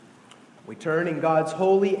We turn in God's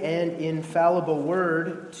holy and infallible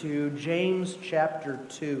word to James chapter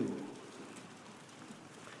 2.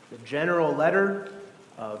 The general letter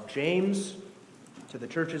of James to the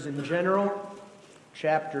churches in general,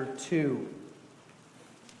 chapter 2.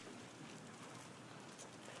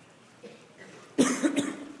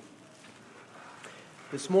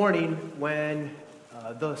 This morning, when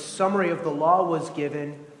the summary of the law was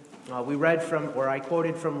given, we read from, or I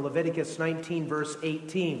quoted from Leviticus 19, verse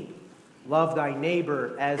 18. Love thy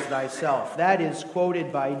neighbor as thyself. That is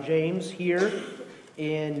quoted by James here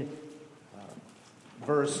in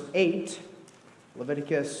verse 8.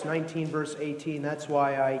 Leviticus 19, verse 18. That's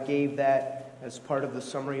why I gave that as part of the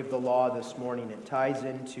summary of the law this morning. It ties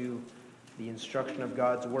into the instruction of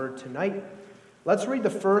God's word tonight. Let's read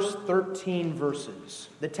the first 13 verses.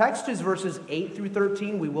 The text is verses 8 through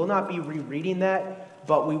 13. We will not be rereading that,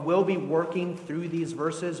 but we will be working through these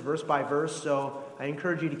verses, verse by verse. So I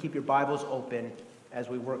encourage you to keep your Bibles open as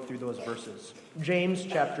we work through those verses. James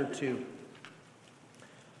chapter 2.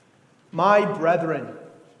 My brethren,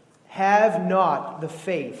 have not the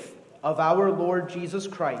faith of our Lord Jesus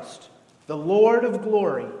Christ, the Lord of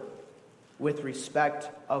glory, with respect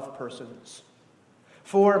of persons.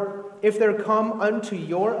 For if there come unto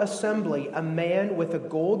your assembly a man with a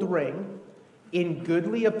gold ring in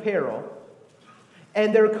goodly apparel,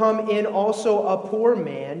 and there come in also a poor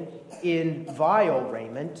man in vile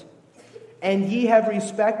raiment, and ye have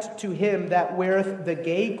respect to him that weareth the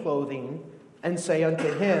gay clothing, and say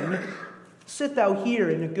unto him, Sit thou here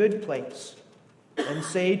in a good place, and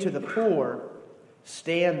say to the poor,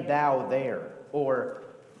 Stand thou there, or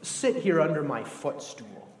Sit here under my footstool.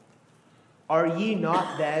 Are ye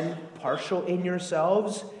not then partial in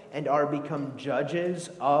yourselves, and are become judges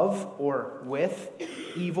of or with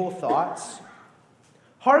evil thoughts?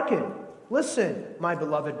 Hearken, listen, my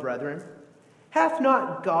beloved brethren. Hath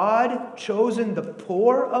not God chosen the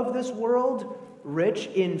poor of this world rich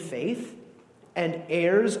in faith, and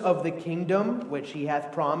heirs of the kingdom which he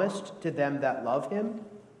hath promised to them that love him?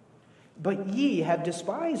 But ye have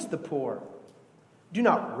despised the poor. Do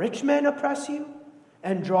not rich men oppress you,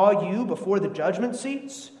 and draw you before the judgment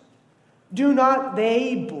seats? Do not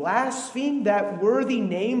they blaspheme that worthy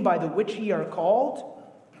name by the which ye are called?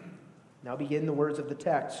 Now begin the words of the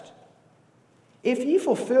text. If ye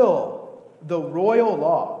fulfill the royal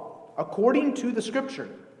law according to the Scripture,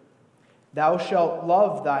 thou shalt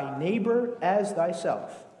love thy neighbor as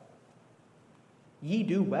thyself, ye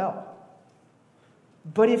do well.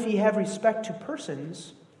 But if ye have respect to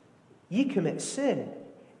persons, ye commit sin,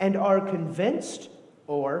 and are convinced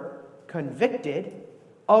or convicted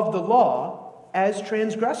of the law as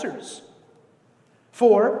transgressors.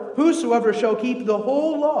 For whosoever shall keep the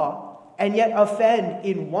whole law and yet offend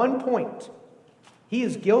in one point, he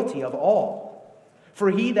is guilty of all. For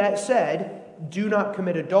he that said, Do not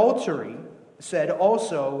commit adultery, said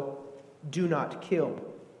also, Do not kill.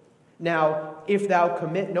 Now, if thou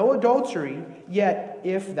commit no adultery, yet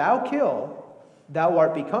if thou kill, thou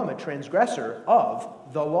art become a transgressor of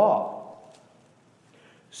the law.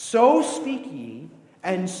 So speak ye,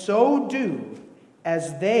 and so do,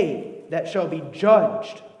 as they that shall be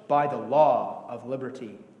judged by the law of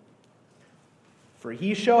liberty. For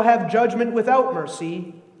he shall have judgment without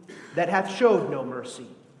mercy, that hath showed no mercy.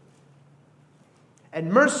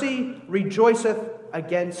 And mercy rejoiceth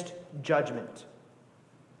against judgment.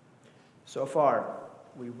 So far,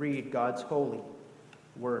 we read God's holy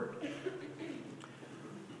word.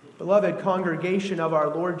 Beloved congregation of our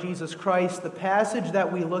Lord Jesus Christ, the passage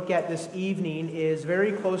that we look at this evening is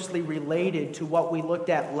very closely related to what we looked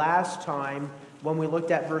at last time when we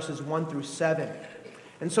looked at verses 1 through 7.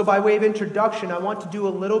 And so by way of introduction, I want to do a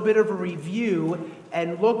little bit of a review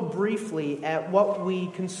and look briefly at what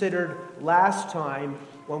we considered last time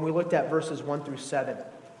when we looked at verses 1 through 7.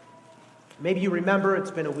 Maybe you remember,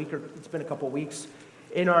 it's been a couple weeks.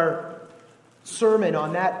 In our sermon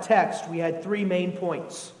on that text, we had three main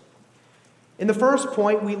points. In the first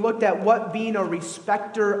point, we looked at what being a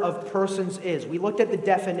respecter of persons is. We looked at the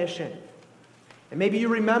definition. And maybe you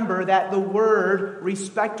remember that the word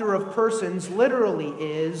respecter of persons literally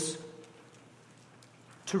is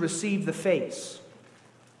to receive the face.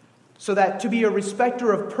 So that to be a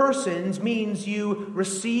respecter of persons means you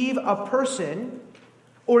receive a person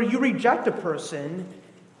or you reject a person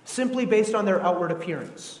simply based on their outward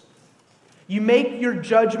appearance. You make your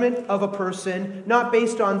judgment of a person not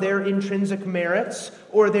based on their intrinsic merits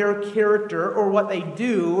or their character or what they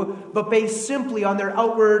do, but based simply on their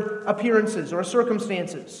outward appearances or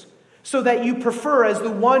circumstances. So that you prefer as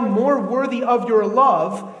the one more worthy of your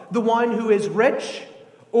love, the one who is rich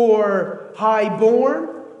or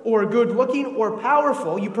high-born or good-looking or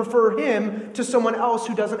powerful, you prefer him to someone else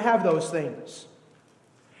who doesn't have those things.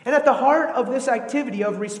 And at the heart of this activity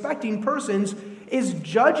of respecting persons is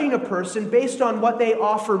judging a person based on what they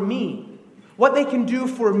offer me, what they can do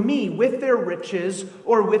for me with their riches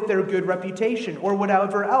or with their good reputation or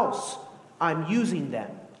whatever else I'm using them.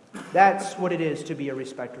 That's what it is to be a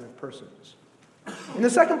respecter of persons. In the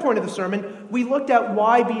second point of the sermon, we looked at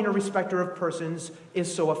why being a respecter of persons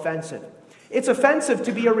is so offensive. It's offensive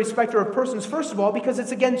to be a respecter of persons, first of all, because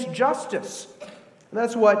it's against justice. And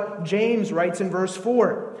that's what James writes in verse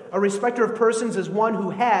 4. A respecter of persons is one who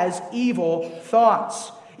has evil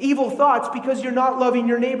thoughts. Evil thoughts because you're not loving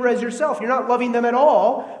your neighbor as yourself. You're not loving them at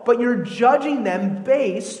all, but you're judging them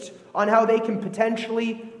based on how they can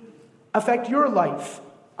potentially affect your life,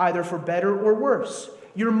 either for better or worse.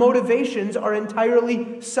 Your motivations are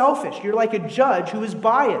entirely selfish. You're like a judge who is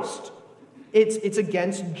biased. It's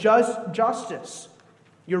against justice.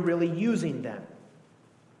 You're really using them.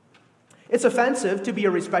 It's offensive to be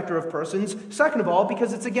a respecter of persons, second of all,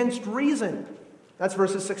 because it's against reason. That's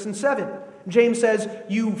verses 6 and 7. James says,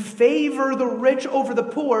 you favor the rich over the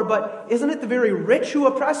poor, but isn't it the very rich who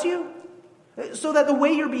oppress you? So that the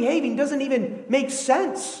way you're behaving doesn't even make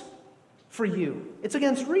sense for you. It's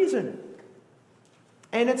against reason.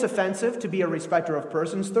 And it's offensive to be a respecter of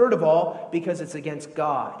persons, third of all, because it's against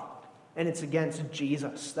God. And it's against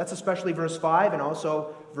Jesus. That's especially verse 5 and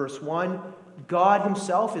also verse 1. God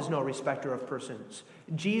himself is no respecter of persons.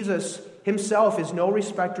 Jesus himself is no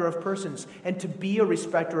respecter of persons. And to be a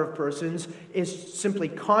respecter of persons is simply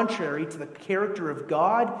contrary to the character of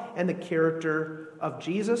God and the character of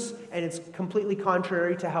Jesus. And it's completely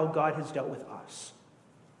contrary to how God has dealt with us.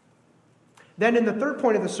 Then in the third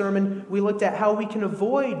point of the sermon, we looked at how we can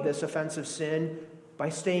avoid this offensive sin by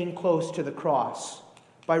staying close to the cross,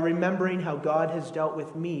 by remembering how God has dealt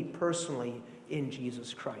with me personally in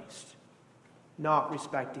Jesus Christ, not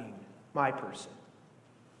respecting my person.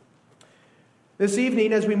 This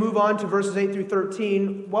evening, as we move on to verses 8 through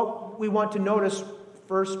 13, what we want to notice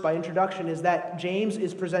first by introduction is that James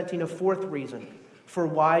is presenting a fourth reason for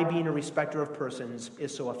why being a respecter of persons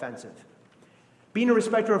is so offensive. Being a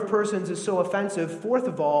respecter of persons is so offensive, fourth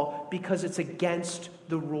of all, because it's against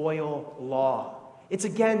the royal law. It's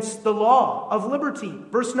against the law of liberty.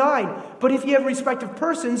 Verse 9, but if ye have respect of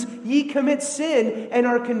persons, ye commit sin and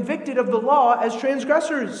are convicted of the law as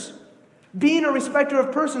transgressors. Being a respecter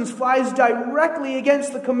of persons flies directly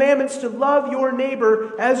against the commandments to love your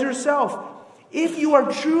neighbor as yourself. If you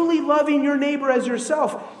are truly loving your neighbor as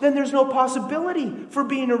yourself, then there's no possibility for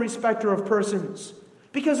being a respecter of persons.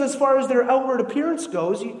 Because as far as their outward appearance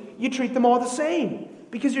goes, you treat them all the same.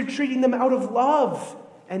 Because you're treating them out of love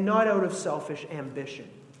and not out of selfish ambition.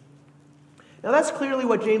 Now that's clearly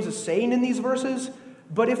what James is saying in these verses.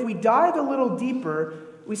 But if we dive a little deeper,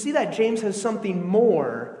 we see that James has something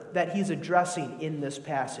more that he's addressing in this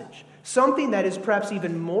passage. Something that is perhaps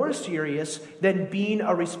even more serious than being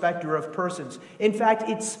a respecter of persons. In fact,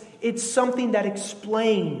 it's something that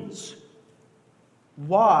explains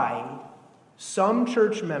why some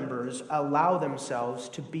church members allow themselves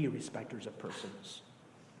to be respecters of persons.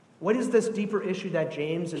 What is this deeper issue that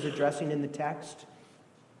James is addressing in the text?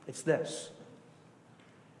 It's this: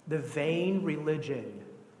 the vain religion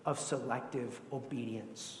of selective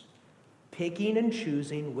obedience. Picking and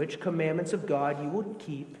choosing which commandments of God you will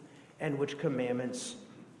keep and which commandments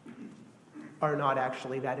are not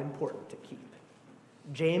actually that important to keep.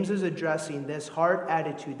 James is addressing this heart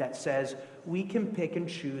attitude that says we can pick and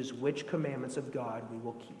choose which commandments of God we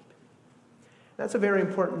will keep. That's a very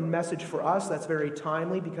important message for us. That's very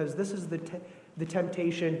timely because this is the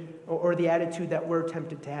temptation or the attitude that we're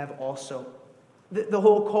tempted to have also. The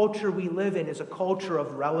whole culture we live in is a culture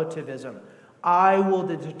of relativism. I will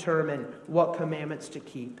determine what commandments to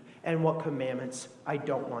keep and what commandments I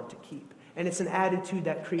don't want to keep. And it's an attitude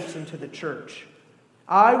that creeps into the church.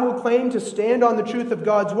 I will claim to stand on the truth of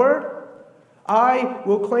God's word. I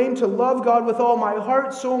will claim to love God with all my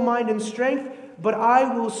heart, soul, mind, and strength, but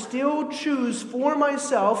I will still choose for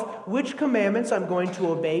myself which commandments I'm going to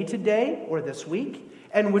obey today or this week,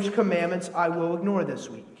 and which commandments I will ignore this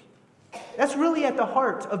week. That's really at the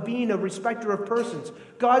heart of being a respecter of persons.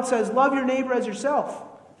 God says, love your neighbor as yourself.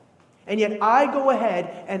 And yet I go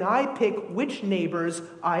ahead and I pick which neighbors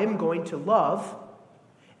I am going to love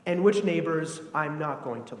and which neighbors I'm not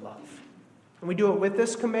going to love. And we do it with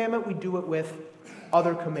this commandment, we do it with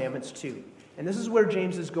other commandments too. And this is where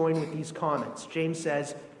James is going with these comments. James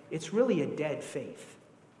says, it's really a dead faith.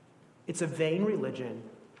 It's a vain religion,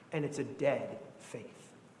 and it's a dead faith.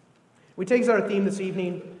 We take as our theme this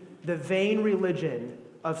evening, the vain religion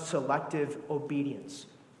of selective obedience.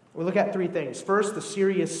 We look at three things. First, the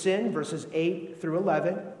serious sin, verses 8 through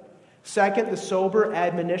 11. Second, the sober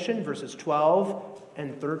admonition, verses 12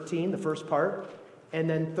 and 13, the first part. And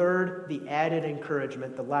then third, the added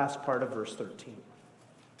encouragement, the last part of verse 13.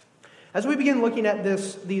 As we begin looking at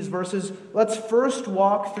these verses, let's first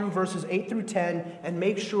walk through verses 8 through 10 and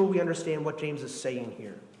make sure we understand what James is saying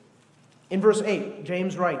here. In verse 8,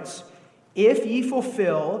 James writes, "If ye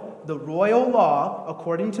fulfill the royal law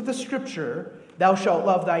according to the Scripture, thou shalt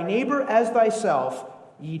love thy neighbor as thyself,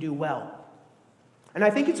 ye do well." And I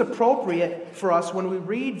think it's appropriate for us when we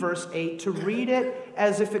read verse 8 to read it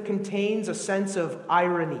as if it contains a sense of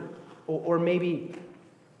irony or maybe,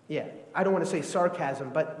 I don't want to say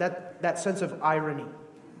sarcasm, but that sense of irony.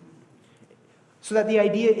 So that the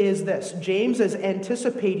idea is this: James is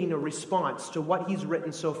anticipating a response to what he's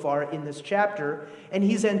written so far in this chapter, and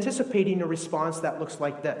he's anticipating a response that looks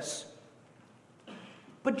like this.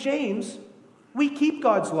 But James, we keep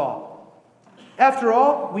God's law. After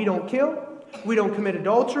all, we don't kill, we don't commit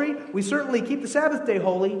adultery, we certainly keep the Sabbath day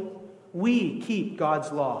holy. We keep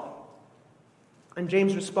God's law. And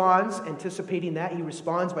James responds, anticipating that, he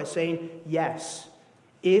responds by saying, yes,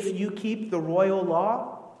 if you keep the royal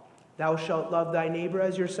law, thou shalt love thy neighbor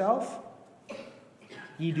as yourself,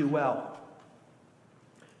 ye do well.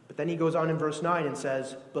 But then he goes on in verse 9 and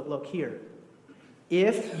says, but look here,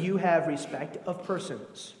 if you have respect of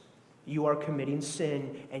persons, you are committing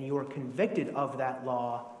sin and you are convicted of that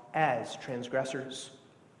law as transgressors.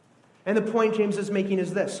 And the point James is making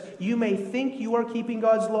is this: you may think you are keeping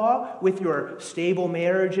God's law with your stable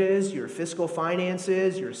marriages, your fiscal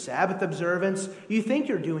finances, your Sabbath observance. You think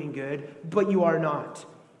you're doing good, but you are not.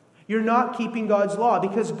 You're not keeping God's law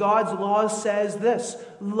because God's law says this: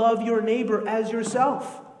 love your neighbor as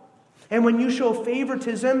yourself. And when you show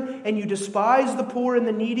favoritism and you despise the poor and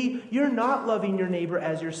the needy, you're not loving your neighbor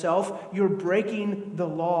as yourself. You're breaking the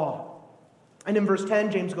law. And in verse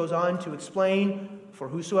 10, James goes on to explain, for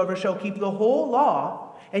whosoever shall keep the whole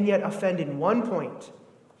law and yet offend in one point,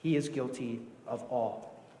 he is guilty of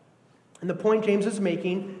all. And the point James is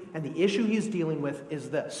making, and the issue he's dealing with, is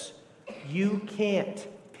this: you can't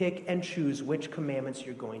pick and choose which commandments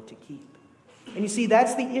you're going to keep. And you see,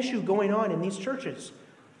 that's the issue going on in these churches.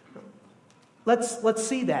 Let's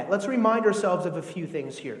see that. Let's remind ourselves of a few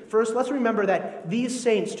things here. First, let's remember that these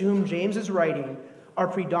saints to whom James is writing are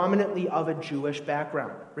predominantly of a Jewish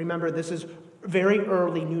background. Remember, this is very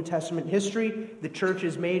early New Testament history. The church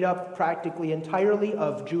is made up practically entirely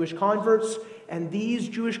of Jewish converts, and these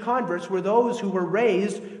Jewish converts were those who were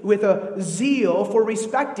raised with a zeal for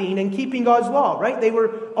respecting and keeping God's law, right? They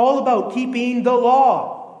were all about keeping the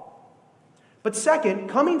law. But second,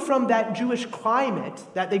 coming from that Jewish climate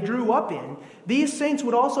that they grew up in, these saints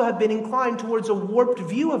would also have been inclined towards a warped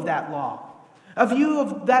view of that law. A view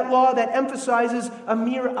of that law that emphasizes a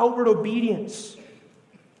mere outward obedience.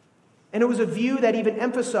 And it was a view that even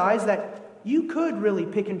emphasized that you could really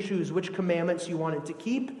pick and choose which commandments you wanted to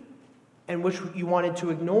keep and which you wanted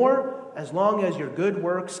to ignore, as long as your good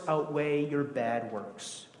works outweigh your bad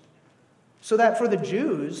works. So that for the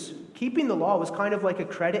Jews, keeping the law was kind of like a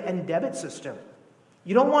credit and debit system.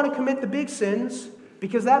 You don't want to commit the big sins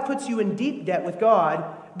because that puts you in deep debt with God.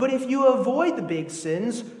 But if you avoid the big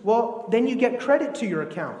sins, well, then you get credit to your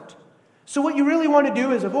account. So what you really want to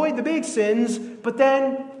do is avoid the big sins, but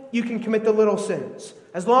then you can commit the little sins.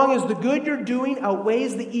 As long as the good you're doing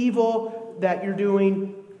outweighs the evil that you're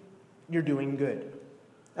doing good.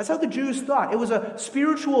 That's how the Jews thought. It was a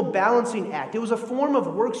spiritual balancing act. It was a form of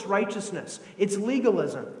works righteousness. It's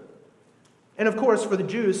legalism. And of course, for the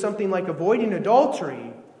Jews, something like avoiding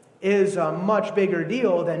adultery is a much bigger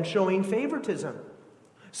deal than showing favoritism.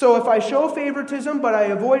 So if I show favoritism but I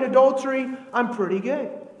avoid adultery, I'm pretty good.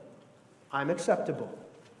 I'm acceptable.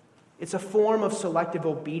 It's a form of selective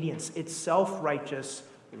obedience. It's self-righteous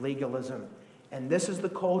legalism. And this is the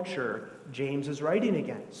culture James is writing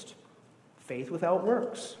against. Faith without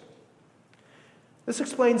works. This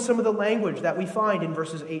explains some of the language that we find in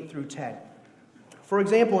verses 8 through 10. For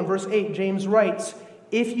example, in verse 8, James writes,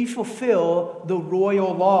 if you fulfill the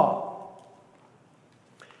royal law.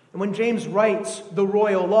 And when James writes the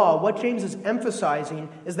royal law, what James is emphasizing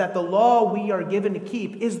is that the law we are given to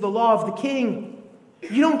keep is the law of the king.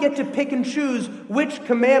 You don't get to pick and choose which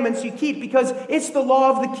commandments you keep because it's the law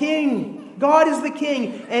of the king. God is the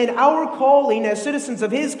king, and our calling as citizens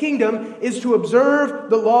of his kingdom is to observe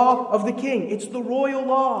the law of the king. It's the royal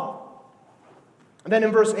law. And then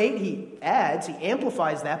in verse 8, he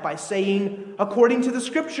amplifies that by saying, according to the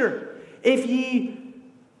Scripture, if ye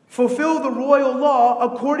Fulfill the royal law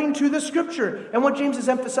according to the Scripture. And what James is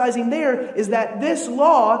emphasizing there is that this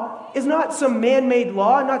law is not some man-made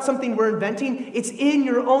law, not something we're inventing. It's in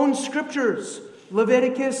your own Scriptures.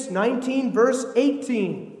 Leviticus 19, verse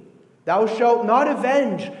 18. Thou shalt not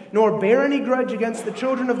avenge, nor bear any grudge against the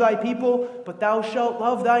children of thy people, but thou shalt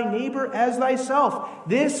love thy neighbor as thyself.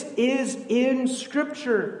 This is in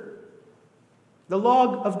Scripture. The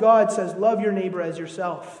law of God says, love your neighbor as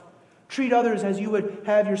yourself. Treat others as you would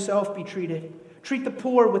have yourself be treated. Treat the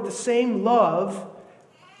poor with the same love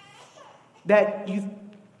that you,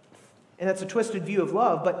 and that's a twisted view of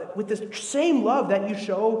love, but with the same love that you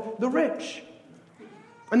show the rich.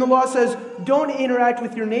 And the law says, don't interact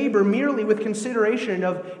with your neighbor merely with consideration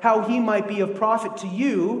of how he might be of profit to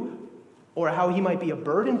you or how he might be a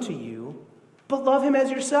burden to you, but love him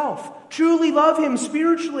as yourself. Truly love him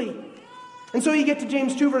spiritually. And so you get to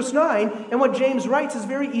James 2, verse 9, and what James writes is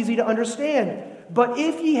very easy to understand. But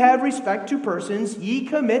if ye have respect to persons, ye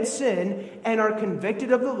commit sin and are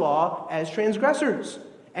convicted of the law as transgressors.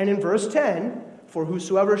 And in verse 10, for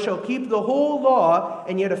whosoever shall keep the whole law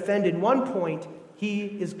and yet offend in one point, he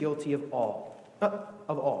is guilty of all.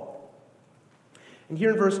 And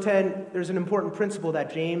here in verse 10, there's an important principle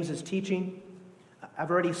that James is teaching.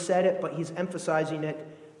 I've already said it, but he's emphasizing it.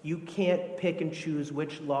 You can't pick and choose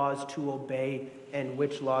which laws to obey and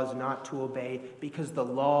which laws not to obey because the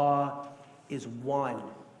law is one.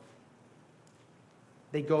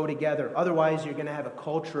 They go together. Otherwise, you're going to have a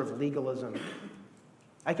culture of legalism.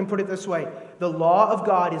 I can put it this way. The law of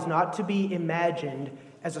God is not to be imagined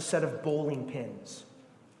as a set of bowling pins.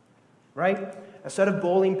 Right? A set of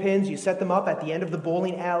bowling pins, you set them up at the end of the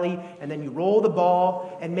bowling alley, and then you roll the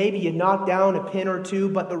ball, and maybe you knock down a pin or two,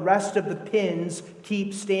 but the rest of the pins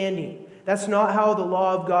keep standing. That's not how the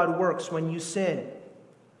law of God works when you sin.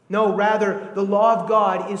 No, rather, the law of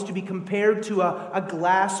God is to be compared to a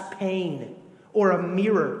glass pane or a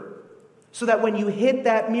mirror, so that when you hit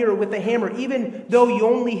that mirror with a hammer, even though you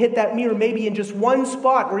only hit that mirror maybe in just one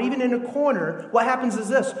spot or even in a corner, what happens is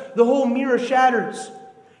this: the whole mirror shatters.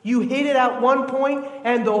 You hit it at one point,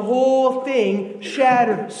 and the whole thing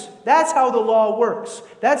shatters. That's how the law works.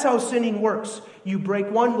 That's how sinning works. You break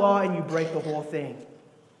one law, and you break the whole thing.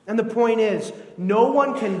 And the point is, no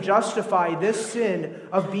one can justify this sin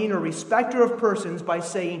of being a respecter of persons by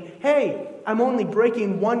saying, hey, I'm only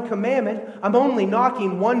breaking one commandment. I'm only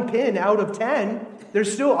knocking one pin out of 10.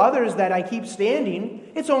 There's still others that I keep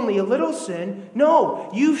standing. It's only a little sin. No,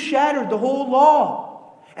 you've shattered the whole law.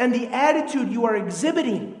 And the attitude you are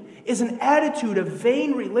exhibiting is an attitude of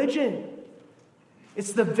vain religion.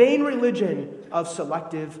 It's the vain religion of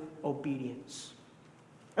selective obedience.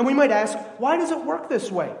 And we might ask, why does it work this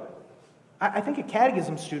way? I think a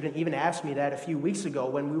catechism student even asked me that a few weeks ago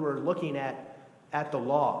when we were looking at the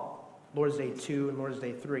law, Lord's Day 2 and Lord's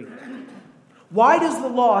Day 3. Why does the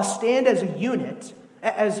law stand as a unit,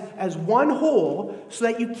 as one whole, so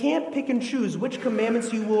that you can't pick and choose which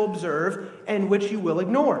commandments you will observe and which you will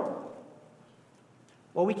ignore?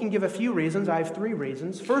 Well, we can give a few reasons. I have 3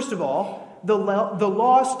 reasons. First of all, the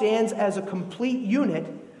law stands as a complete unit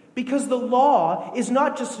because the law is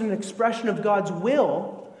not just an expression of God's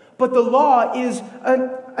will, but the law is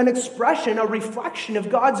an expression, a reflection of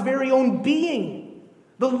God's very own being.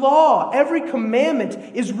 The law, every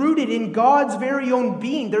commandment, is rooted in God's very own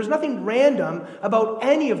being. There's nothing random about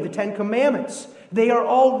any of the 10 commandments. They are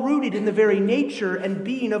all rooted in the very nature and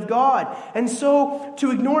being of God. And so,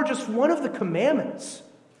 to ignore just one of the commandments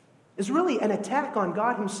is really an attack on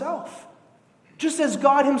God himself. Just as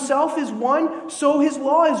God himself is one, so his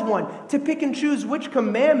law is one. To pick and choose which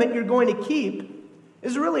commandment you're going to keep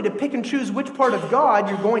is really to pick and choose which part of God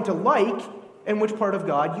you're going to like and which part of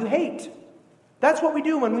God you hate. That's what we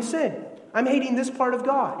do when we sin. I'm hating this part of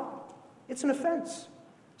God. It's an offense.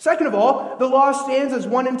 Second of all, the law stands as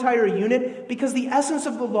one entire unit because the essence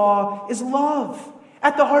of the law is love.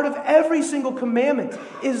 At the heart of every single commandment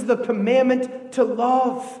is the commandment to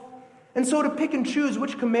love. And so to pick and choose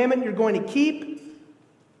which commandment you're going to keep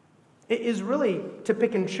is really to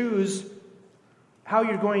pick and choose how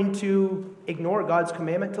you're going to ignore God's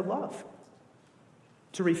commandment to love.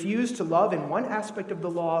 To refuse to love in one aspect of the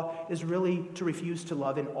law is really to refuse to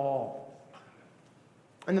love in all.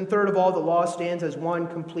 And then third of all, the law stands as one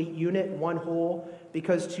complete unit, one whole,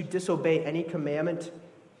 because to disobey any commandment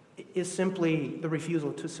is simply the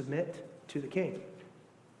refusal to submit to the king.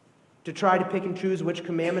 To try to pick and choose which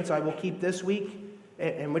commandments I will keep this week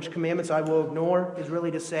and which commandments I will ignore is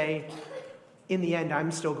really to say, in the end,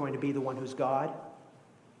 I'm still going to be the one who's God.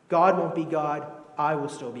 God won't be God. I will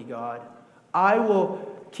still be God. I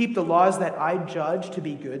will keep the laws that I judge to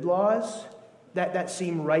be good laws, that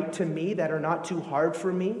seem right to me, that are not too hard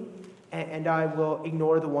for me, and I will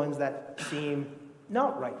ignore the ones that seem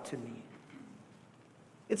not right to me.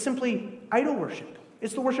 It's simply idol worship.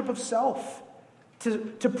 It's the worship of self.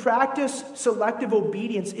 To practice selective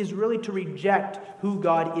obedience is really to reject who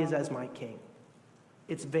God is as my king.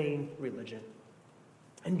 It's vain religion.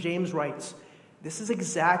 And James writes, this is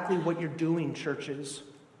exactly what you're doing, churches,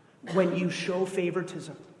 when you show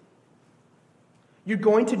favoritism. You're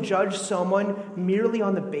going to judge someone merely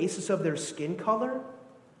on the basis of their skin color?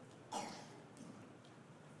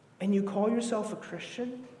 And you call yourself a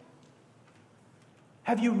Christian?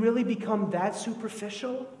 Have you really become that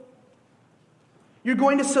superficial? You're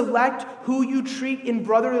going to select who you treat in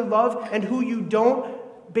brotherly love and who you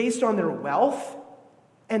don't based on their wealth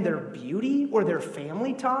and their beauty or their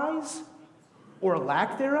family ties or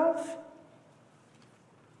lack thereof?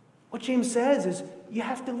 What James says is you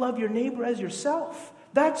have to love your neighbor as yourself.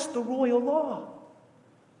 That's the royal law.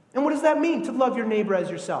 And what does that mean, to love your neighbor as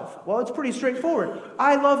yourself? Well, it's pretty straightforward.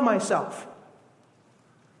 I love myself.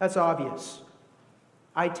 That's obvious.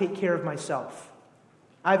 I take care of myself.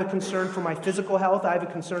 I have a concern for my physical health. I have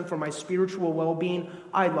a concern for my spiritual well-being.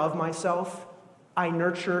 I love myself. I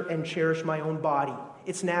nurture and cherish my own body.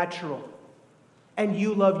 It's natural. And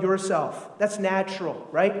you love yourself. That's natural,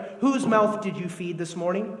 right? Whose mouth did you feed this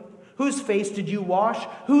morning? Whose face did you wash?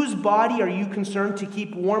 Whose body are you concerned to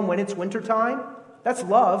keep warm when it's wintertime? That's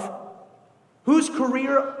love. Whose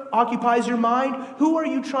career occupies your mind? Who are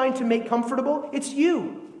you trying to make comfortable? It's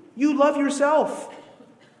you. You love yourself.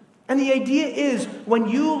 And the idea is, when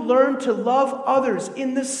you learn to love others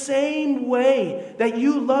in the same way that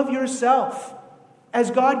you love yourself, as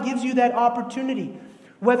God gives you that opportunity,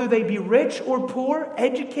 whether they be rich or poor,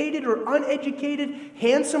 educated or uneducated,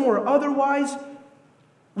 handsome or otherwise,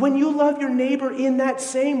 when you love your neighbor in that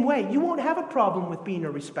same way, you won't have a problem with being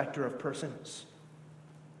a respecter of persons.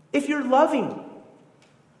 If you're loving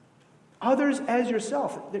others as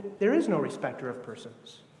yourself, there is no respecter of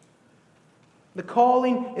persons. The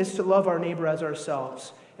calling is to love our neighbor as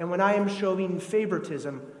ourselves. And when I am showing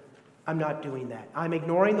favoritism, I'm not doing that. I'm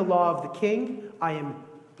ignoring the law of the king. I am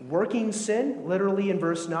working sin. Literally in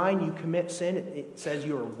verse 9, you commit sin. It says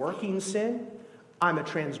you are working sin. I'm a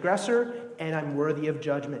transgressor, and I'm worthy of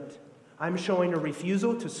judgment. I'm showing a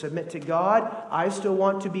refusal to submit to God. I still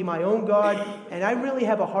want to be my own God, and I really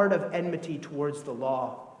have a heart of enmity towards the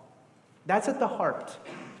law. That's at the heart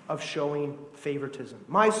of showing favoritism.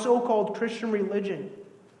 My so-called Christian religion,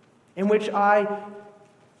 in which I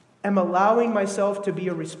am allowing myself to be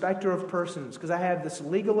a respecter of persons, because I have this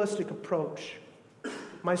legalistic approach,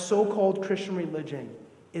 my so-called Christian religion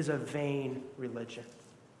is a vain religion.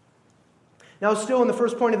 Now, still in the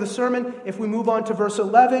first point of the sermon, if we move on to verse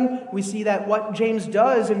 11, we see that what James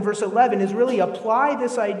does in verse 11 is really apply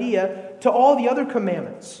this idea to all the other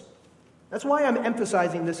commandments. That's why I'm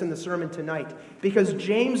emphasizing this in the sermon tonight, because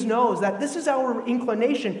James knows that this is our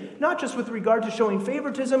inclination, not just with regard to showing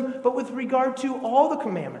favoritism, but with regard to all the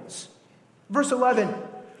commandments. Verse 11,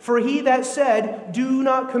 for he that said, do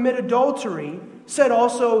not commit adultery, said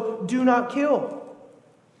also, do not kill.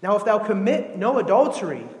 Now, if thou commit no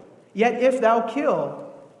adultery, yet if thou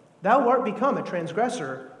kill, thou art become a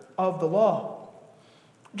transgressor of the law.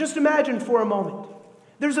 Just imagine for a moment.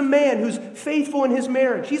 There's a man who's faithful in his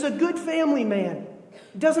marriage. He's a good family man.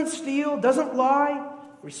 Doesn't steal, doesn't lie,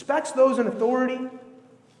 respects those in authority.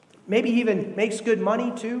 Maybe even makes good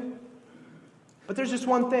money too. But there's just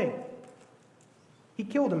one thing. He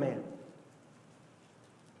killed a man.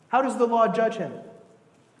 How does the law judge him?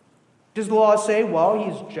 Does the law say, well,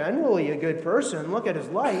 he's generally a good person. Look at his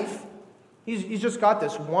life. He's just got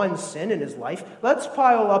this one sin in his life. Let's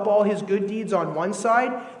pile up all his good deeds on one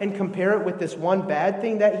side and compare it with this one bad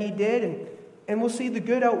thing that he did, and we'll see the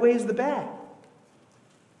good outweighs the bad.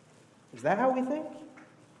 Is that how we think?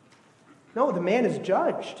 No, the man is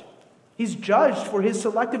judged. He's judged for his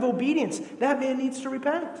selective obedience. That man needs to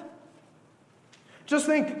repent. Just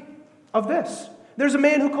think of this. There's a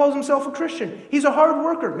man who calls himself a Christian. He's a hard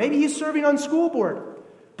worker. Maybe he's serving on school board.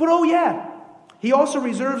 But oh yeah, he also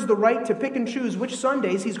reserves the right to pick and choose which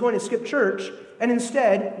Sundays he's going to skip church and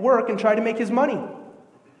instead work and try to make his money.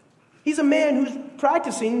 He's a man who's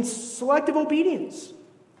practicing selective obedience.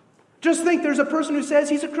 Just think, there's a person who says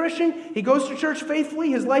he's a Christian, he goes to church faithfully,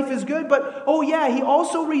 his life is good, but oh yeah, he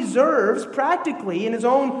also reserves, practically in his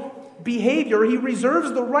own behavior, he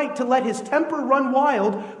reserves the right to let his temper run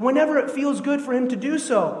wild whenever it feels good for him to do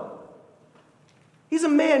so. He's a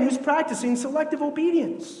man who's practicing selective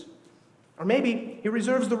obedience. Or maybe he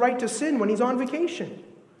reserves the right to sin when he's on vacation.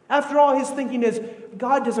 After all, his thinking is,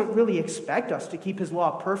 God doesn't really expect us to keep his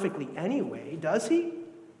law perfectly anyway, does he?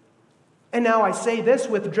 And now I say this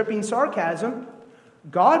with dripping sarcasm.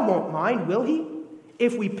 God won't mind, will he?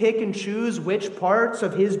 If we pick and choose which parts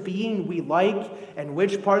of his being we like and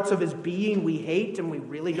which parts of his being we hate and we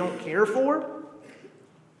really don't care for?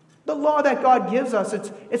 The law that God gives us,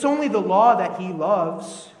 it's only the law that he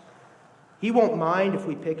loves. He won't mind if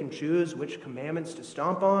we pick and choose which commandments to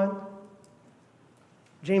stomp on.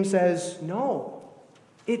 James says, no,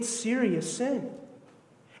 it's serious sin.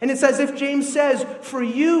 And it's as if James says, for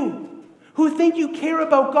you who think you care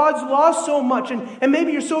about God's law so much, and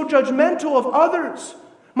maybe you're so judgmental of others,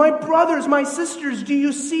 my brothers, my sisters, do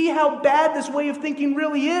you see how bad this way of thinking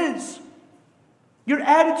really is? Your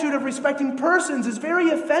attitude of respecting persons is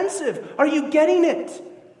very offensive. Are you getting it?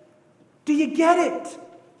 Do you get it?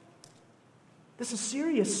 This is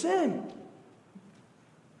serious sin.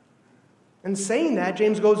 And saying that,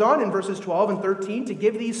 James goes on in verses 12 and 13 to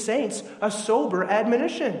give these saints a sober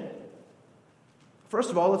admonition. First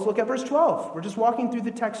of all, let's look at verse 12. We're just walking through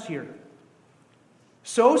the text here.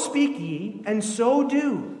 So speak ye, and so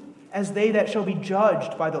do, as they that shall be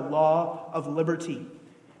judged by the law of liberty.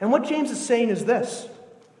 And what James is saying is this.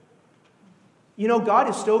 You know, God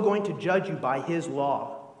is still going to judge you by his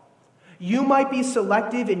law. You might be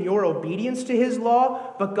selective in your obedience to his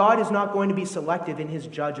law, but God is not going to be selective in his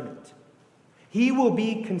judgment. He will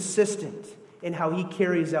be consistent in how he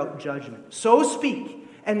carries out judgment. So speak,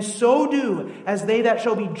 and so do, as they that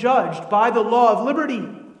shall be judged by the law of liberty.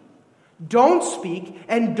 Don't speak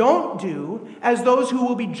and don't do as those who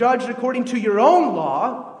will be judged according to your own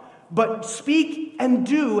law, but speak and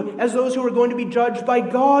do as those who are going to be judged by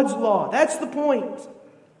God's law. That's the point.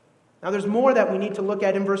 Now, there's more that we need to look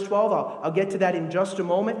at in verse 12. I'll get to that in just a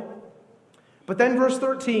moment. But then verse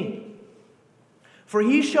 13. For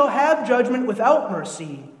he shall have judgment without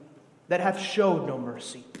mercy that hath showed no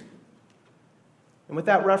mercy. And with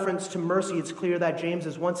that reference to mercy, it's clear that James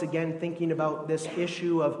is once again thinking about this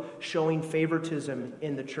issue of showing favoritism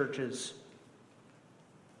in the churches.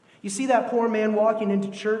 You see that poor man walking into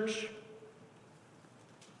church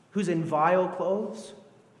who's in vile clothes?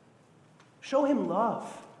 Show him love.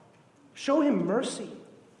 Show him mercy.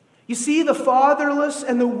 You see the fatherless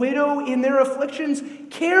and the widow in their afflictions?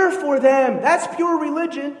 Care for them. That's pure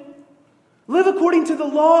religion. Live according to the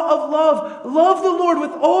law of love. Love the Lord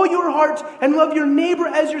with all your heart and love your neighbor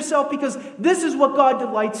as yourself, because this is what God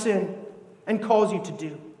delights in and calls you to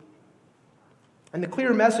do. And the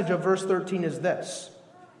clear message of verse 13 is this.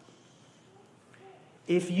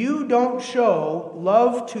 If you don't show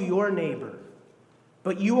love to your neighbor,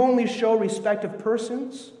 but you only show respect of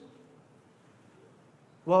persons,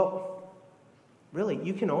 well, really,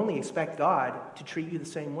 you can only expect God to treat you the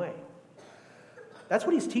same way. That's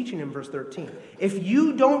what he's teaching in verse 13. If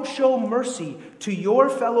you don't show mercy to your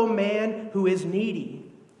fellow man who is needy,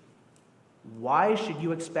 why should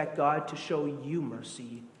you expect God to show you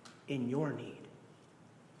mercy in your need?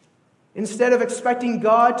 Instead of expecting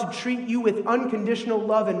God to treat you with unconditional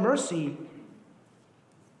love and mercy,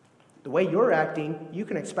 the way you're acting, you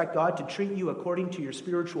can expect God to treat you according to your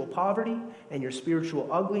spiritual poverty and your spiritual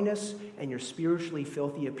ugliness and your spiritually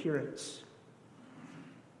filthy appearance.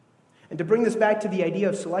 And to bring this back to the idea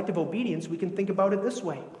of selective obedience, we can think about it this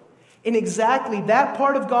way. In exactly that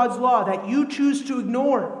part of God's law that you choose to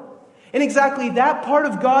ignore, in exactly that part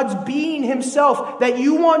of God's being himself that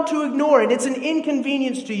you want to ignore, and it's an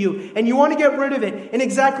inconvenience to you, and you want to get rid of it, in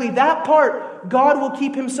exactly that part, God will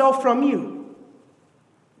keep himself from you.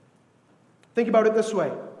 Think about it this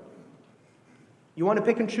way. You want to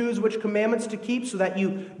pick and choose which commandments to keep so that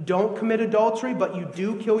you don't commit adultery, but you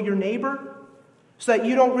do kill your neighbor? So that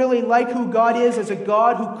you don't really like who God is as a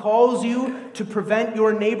God who calls you to prevent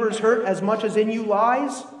your neighbor's hurt as much as in you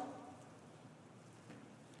lies?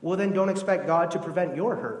 Well, then don't expect God to prevent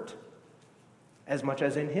your hurt as much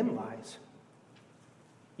as in him lies.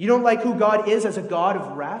 You don't like who God is as a God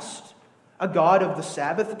of rest, a God of the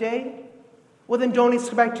Sabbath day? Well, then don't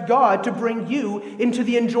expect God to bring you into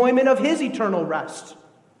the enjoyment of his eternal rest.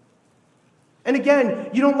 And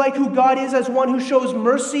again, you don't like who God is as one who shows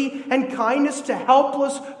mercy and kindness to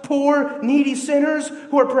helpless, poor, needy sinners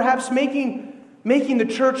who are perhaps making the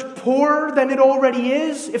church poorer than it already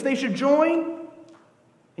is if they should join?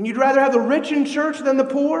 And you'd rather have the rich in church than the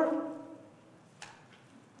poor?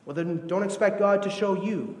 Well, then don't expect God to show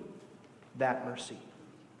you that mercy.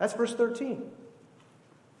 That's verse 13.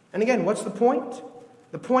 And again, what's the point?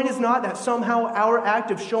 The point is not that somehow our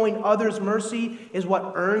act of showing others mercy is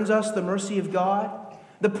what earns us the mercy of God.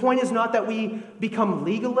 The point is not that we become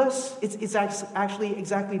legalists. It's actually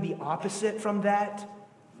exactly the opposite from that.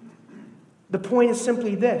 The point is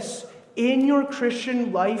simply this. In your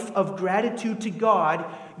Christian life of gratitude to God,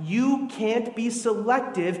 you can't be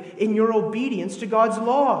selective in your obedience to God's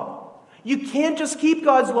law. You can't just keep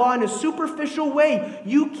God's law in a superficial way.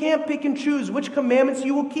 You can't pick and choose which commandments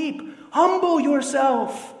you will keep. Humble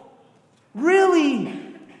yourself. Really.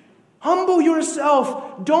 Humble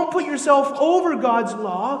yourself. Don't put yourself over God's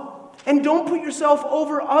law, and don't put yourself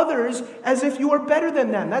over others as if you are better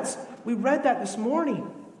than them. We read that this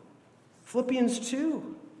morning. Philippians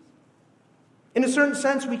 2. In a certain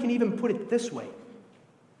sense, we can even put it this way.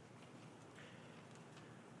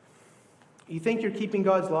 You think you're keeping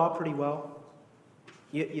God's law pretty well?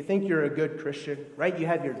 You think you're a good Christian, right? You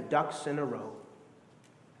have your ducks in a row.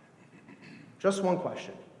 Just one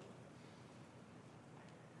question.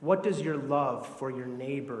 What does your love for your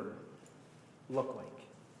neighbor look like?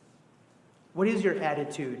 What is your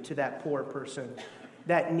attitude to that poor person,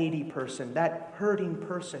 that needy person, that hurting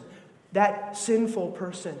person, that sinful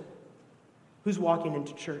person who's walking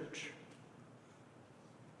into church?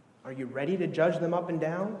 Are you ready to judge them up and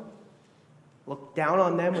down? Look down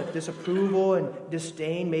on them with disapproval and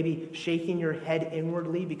disdain, maybe shaking your head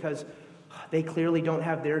inwardly because they clearly don't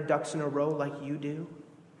have their ducks in a row like you do?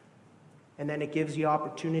 And then it gives you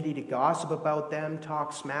opportunity to gossip about them,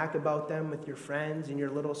 talk smack about them with your friends in your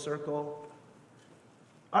little circle.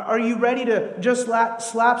 Are you ready to just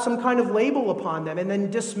slap some kind of label upon them and then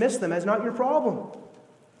dismiss them as not your problem?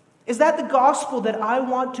 Is that the gospel that I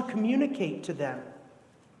want to communicate to them?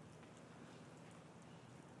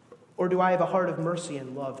 Or do I have a heart of mercy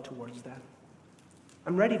and love towards them?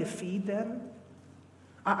 I'm ready to feed them.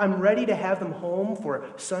 I'm ready to have them home for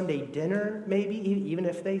Sunday dinner, maybe, even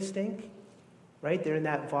if they stink. Right? They're in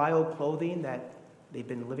that vile clothing that they've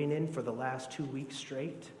been living in for the last 2 weeks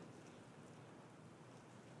straight.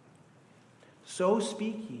 So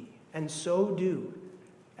speak ye, and so do,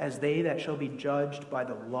 as they that shall be judged by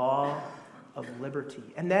the law of liberty.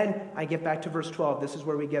 And then I get back to verse 12. This is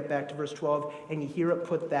where we get back to verse 12, and you hear it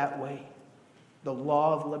put that way. The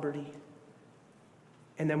law of liberty.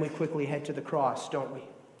 And then we quickly head to the cross, don't we?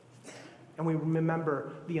 And we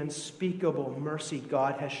remember the unspeakable mercy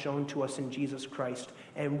God has shown to us in Jesus Christ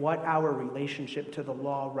and what our relationship to the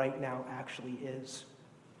law right now actually is.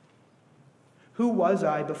 Who was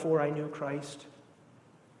I before I knew Christ?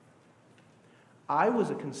 I was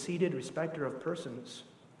a conceited respecter of persons.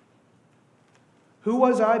 Who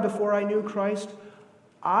was I before I knew Christ?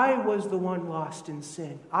 I was the one lost in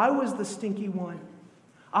sin. I was the stinky one.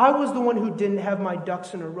 I was the one who didn't have my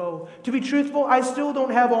ducks in a row. To be truthful, I still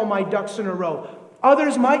don't have all my ducks in a row.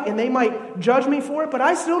 Others might, and they might judge me for it, but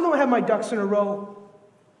I still don't have my ducks in a row.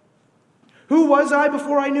 Who was I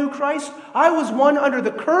before I knew Christ? I was one under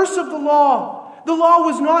the curse of the law. The law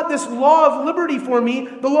was not this law of liberty for me.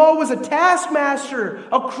 The law was a taskmaster,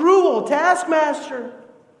 a cruel taskmaster.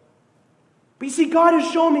 But you see, God has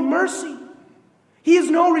shown me mercy. He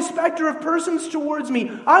is no respecter of persons towards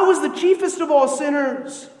me. I was the chiefest of all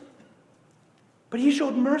sinners. But He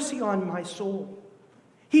showed mercy on my soul.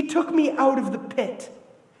 He took me out of the pit,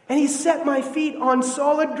 and He set my feet on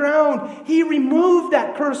solid ground. He removed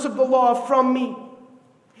that curse of the law from me.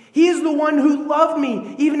 He is the one who loved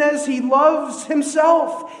me, even as He loves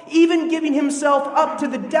Himself, even giving Himself up to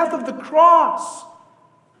the death of the cross,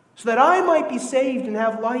 so that I might be saved and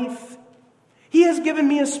have life. He has given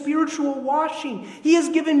me a spiritual washing. He has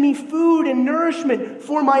given me food and nourishment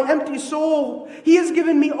for my empty soul. He has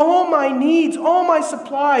given me all my needs, all my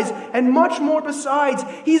supplies, and much more besides.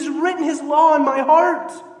 He's written His law in my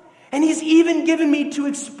heart. And He's even given me to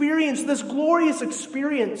experience this glorious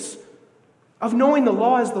experience of knowing the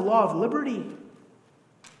law as the law of liberty.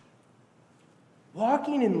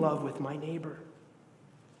 Walking in love with my neighbor.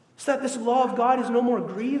 So that this law of God is no more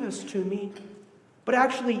grievous to me. But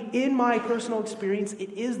actually, in my personal experience,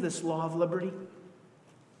 it is this law of liberty.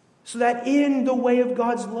 So that in the way of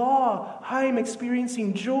God's law, I am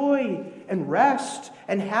experiencing joy and rest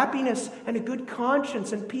and happiness and a good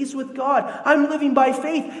conscience and peace with God. I'm living by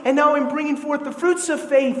faith, and now I'm bringing forth the fruits of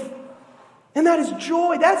faith. And that is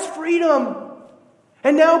joy. That's freedom.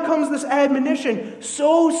 And now comes this admonition.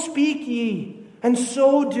 So speak ye, and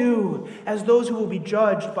so do, as those who will be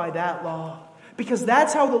judged by that law. Because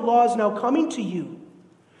that's how the law is now coming to you.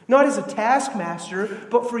 Not as a taskmaster,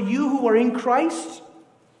 but for you who are in Christ.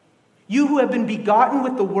 You who have been begotten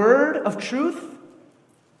with the word of truth.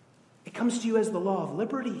 It comes to you as the law of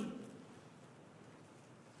liberty.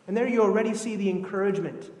 And there you already see the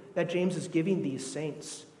encouragement that James is giving these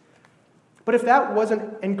saints. But if that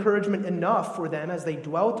wasn't encouragement enough for them as they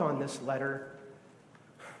dwelt on this letter,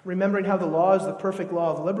 remembering how the law is the perfect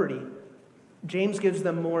law of liberty, James gives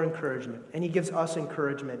them more encouragement, and he gives us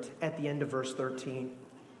encouragement at the end of verse 13.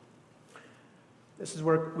 This is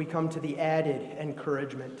where we come to the added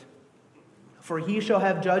encouragement. For he shall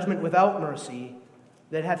have judgment without mercy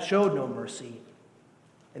that hath showed no mercy.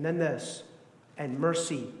 And then this, and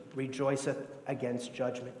mercy rejoiceth against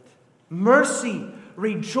judgment. Mercy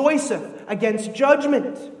rejoiceth against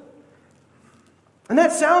judgment. And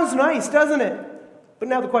that sounds nice, doesn't it? But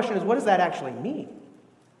now the question is, what does that actually mean?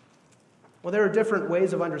 Well, there are different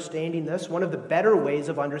ways of understanding this. One of the better ways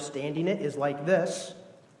of understanding it is like this.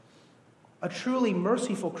 A truly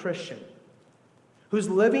merciful Christian who's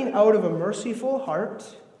living out of a merciful heart,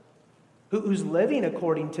 who's living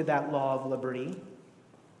according to that law of liberty,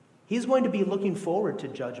 he's going to be looking forward to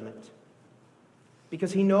judgment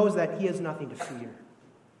because he knows that he has nothing to fear.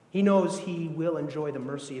 He knows he will enjoy the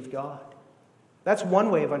mercy of God. That's one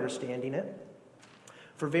way of understanding it.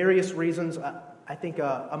 For various reasons, I think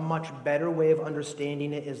a much better way of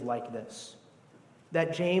understanding it is like this.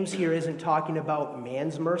 That James here isn't talking about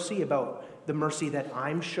man's mercy, about the mercy that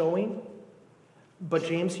I'm showing, but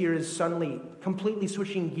James here is suddenly completely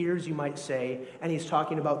switching gears, you might say, and he's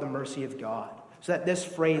talking about the mercy of God. So that this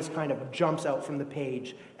phrase kind of jumps out from the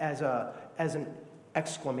page as an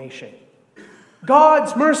exclamation.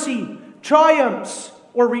 God's mercy triumphs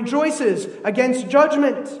or rejoices against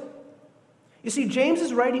judgment. You see, James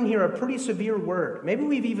is writing here a pretty severe word. Maybe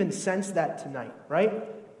we've even sensed that tonight, right?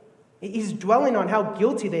 He's dwelling on how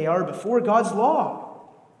guilty they are before God's law.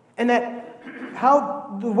 And that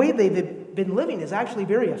how the way they've been living is actually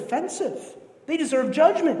very offensive. They deserve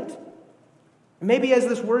judgment. And maybe as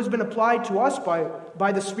this word has been applied to us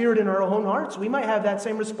by the Spirit in our own hearts, we might have that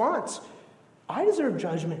same response. I deserve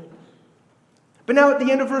judgment. But now at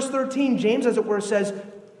the end of verse 13, James, as it were, says,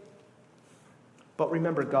 but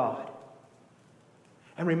remember God.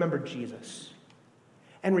 And remember Jesus.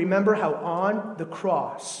 And remember how on the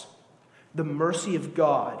cross, the mercy of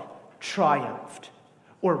God triumphed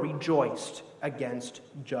or rejoiced against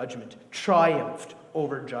judgment. Triumphed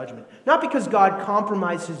over judgment. Not because God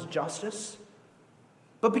compromised his justice,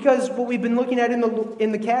 but because what we've been looking at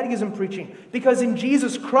in the catechism preaching. Because in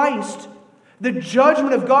Jesus Christ, the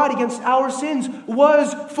judgment of God against our sins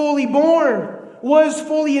was fully borne, was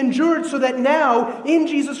fully endured, so that now, in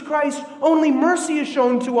Jesus Christ, only mercy is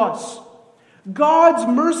shown to us. God's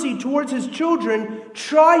mercy towards his children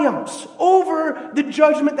triumphs over the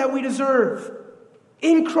judgment that we deserve.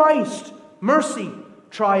 In Christ, mercy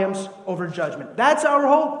triumphs over judgment. That's our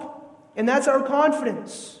hope, and that's our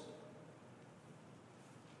confidence.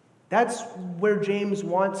 That's where James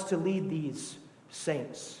wants to lead these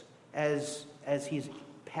saints as he's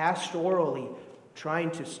pastorally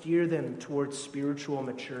trying to steer them towards spiritual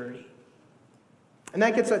maturity. And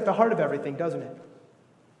that gets at the heart of everything, doesn't it?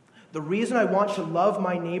 The reason I want to love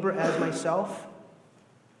my neighbor as myself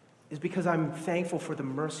is because I'm thankful for the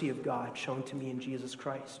mercy of God shown to me in Jesus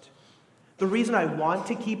Christ. The reason I want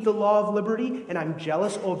to keep the law of liberty and I'm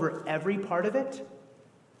jealous over every part of it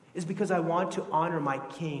is because I want to honor my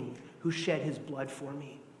King who shed his blood for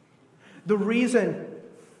me. The reason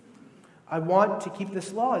I want to keep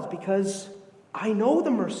this law is because I know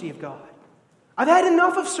the mercy of God. I've had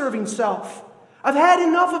enough of serving self. I've had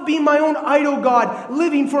enough of being my own idol God,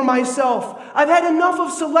 living for myself. I've had enough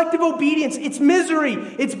of selective obedience. It's misery.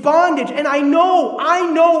 It's bondage. And I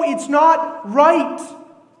know it's not right.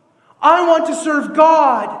 I want to serve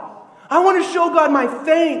God. I want to show God my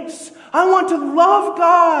thanks. I want to love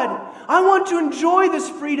God. I want to enjoy this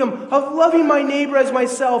freedom of loving my neighbor as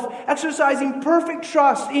myself, exercising perfect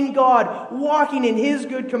trust in God, walking in his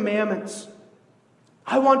good commandments.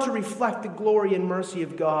 I want to reflect the glory and mercy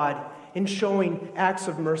of God in showing acts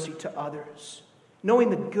of mercy to others. Knowing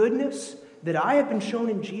the goodness that I have been shown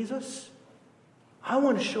in Jesus, I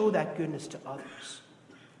want to show that goodness to others.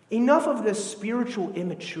 Enough of this spiritual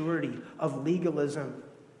immaturity of legalism.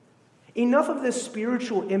 Enough of this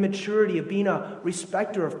spiritual immaturity of being a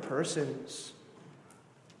respecter of persons.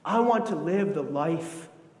 I want to live the life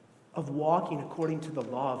of walking according to the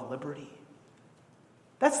law of liberty.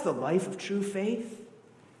 That's the life of true faith.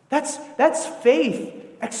 That's faith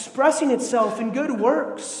expressing itself in good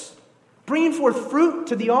works, bringing forth fruit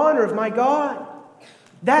to the honor of my God.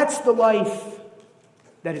 That's the life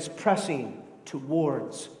that is pressing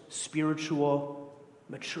towards spiritual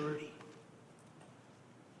maturity.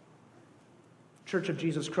 Church of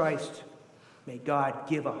Jesus Christ, may God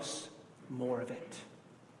give us more of it,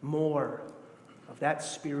 more of that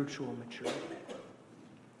spiritual maturity.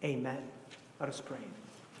 Amen. Let us pray.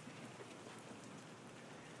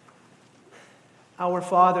 Our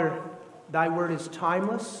Father, thy word is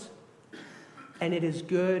timeless, and it is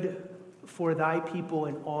good for thy people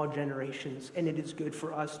in all generations, and it is good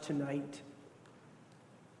for us tonight.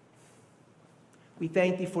 We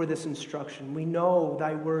thank thee for this instruction. We know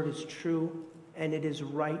thy word is true and it is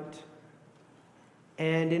right.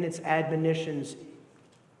 And in its admonitions,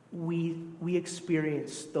 we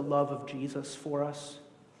experience the love of Jesus for us.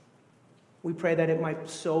 We pray that it might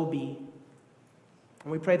so be.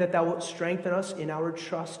 And we pray that thou wilt strengthen us in our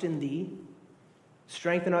trust in thee,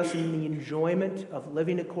 strengthen us in the enjoyment of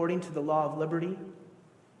living according to the law of liberty,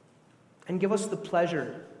 and give us the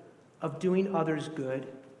pleasure of doing others good,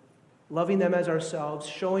 loving them as ourselves,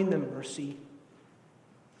 showing them mercy,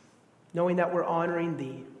 knowing that we're honoring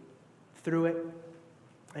thee through it,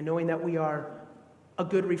 and knowing that we are a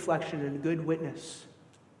good reflection and a good witness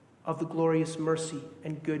of the glorious mercy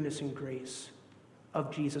and goodness and grace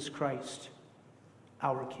of Jesus Christ,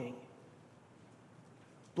 our King.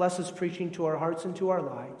 Bless his preaching to our hearts and to our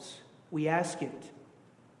lives. We ask it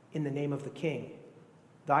in the name of the King,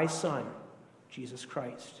 thy Son, Jesus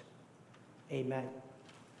Christ. Amen.